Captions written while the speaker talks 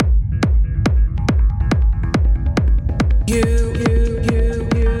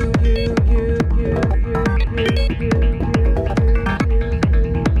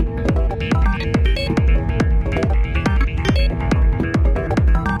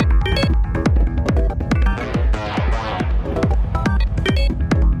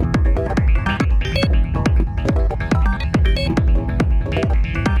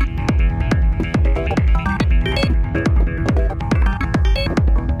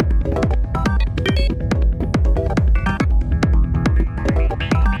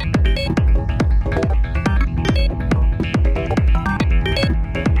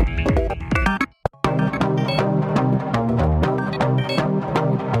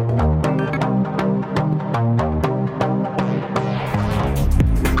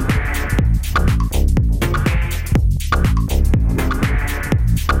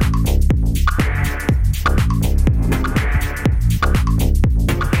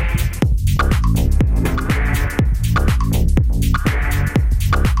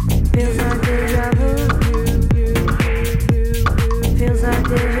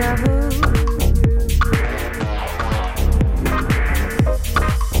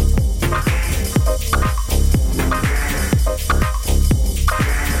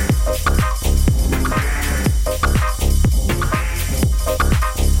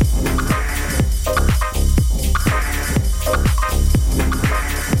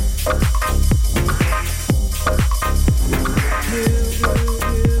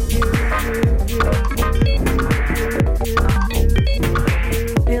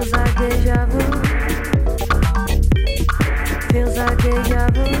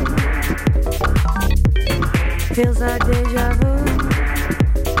vu. Feels like deja vu.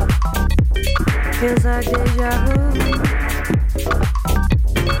 Feels like deja vu.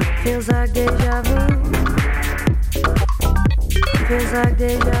 Feels like deja vu. Feels like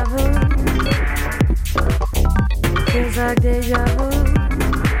deja vu. Feels like deja vu.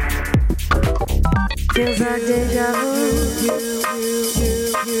 Feels like deja vu.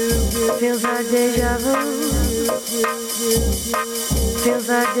 Feels like deja vu. Feels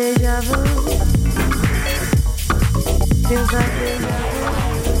like deja vu. Feels like deja vu. Feels like deja vu.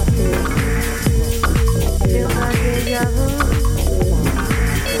 Feels like deja vu.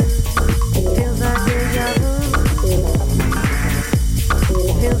 Feels like deja vu.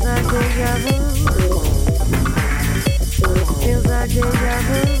 Feels like deja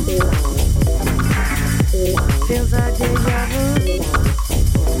vu. Feels like deja vu.